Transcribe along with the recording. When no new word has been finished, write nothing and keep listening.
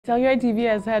Telluride TV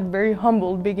has had very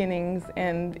humble beginnings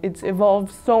and it's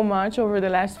evolved so much over the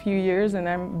last few years, and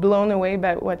I'm blown away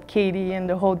by what Katie and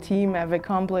the whole team have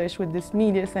accomplished with this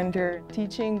media center,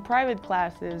 teaching private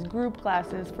classes, group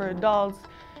classes for adults,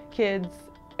 kids,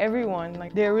 everyone.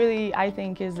 There really, I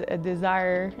think, is a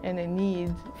desire and a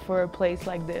need for a place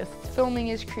like this. Filming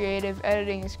is creative,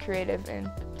 editing is creative,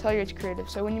 and Telluride's creative.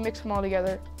 So when you mix them all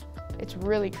together, it's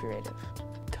really creative.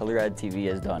 Telluride TV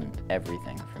has done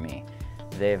everything for me.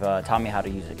 They've taught me how to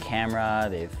use a camera,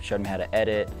 they've showed me how to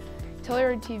edit.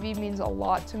 Telluride TV means a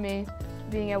lot to me.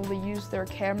 Being able to use their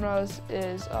cameras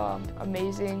is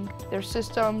amazing. Their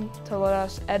system to let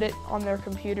us edit on their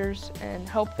computers and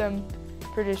help them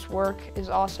produce work is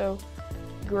also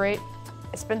great.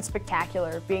 It's been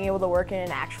spectacular. Being able to work in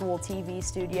an actual TV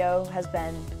studio has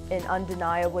been an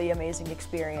undeniably amazing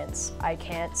experience. I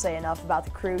can't say enough about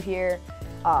the crew here,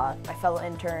 my fellow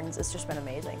interns. It's just been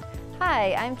amazing.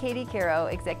 Hi, I'm Katie Caro,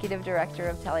 Executive Director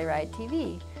of Telluride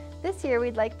TV. This year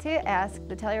we'd like to ask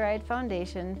the Telluride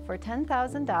Foundation for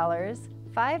 $10,000,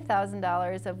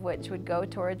 $5,000 of which would go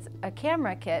towards a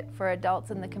camera kit for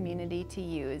adults in the community to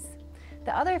use.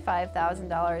 The other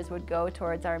 $5,000 would go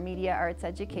towards our media arts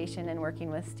education and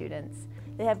working with students.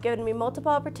 They have given me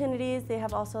multiple opportunities. They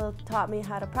have also taught me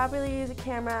how to properly use a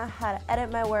camera, how to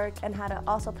edit my work, and how to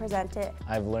also present it.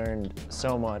 I've learned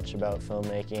so much about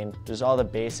filmmaking, just all the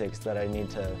basics that I need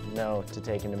to know to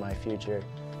take into my future.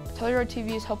 Telluride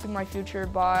TV is helping my future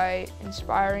by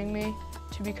inspiring me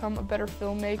to become a better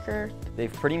filmmaker.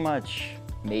 They've pretty much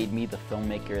made me the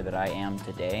filmmaker that I am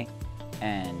today,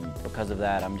 and because of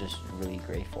that, I'm just really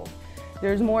grateful.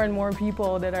 There's more and more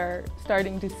people that are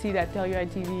starting to see that Telluride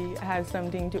TV has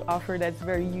something to offer that's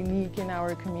very unique in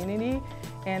our community,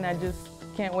 and I just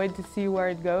can't wait to see where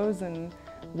it goes and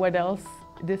what else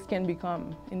this can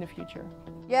become in the future.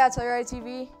 Yeah, Telluride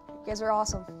TV, you guys are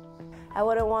awesome. I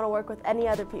wouldn't want to work with any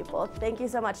other people. Thank you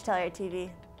so much, Telluride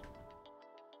TV.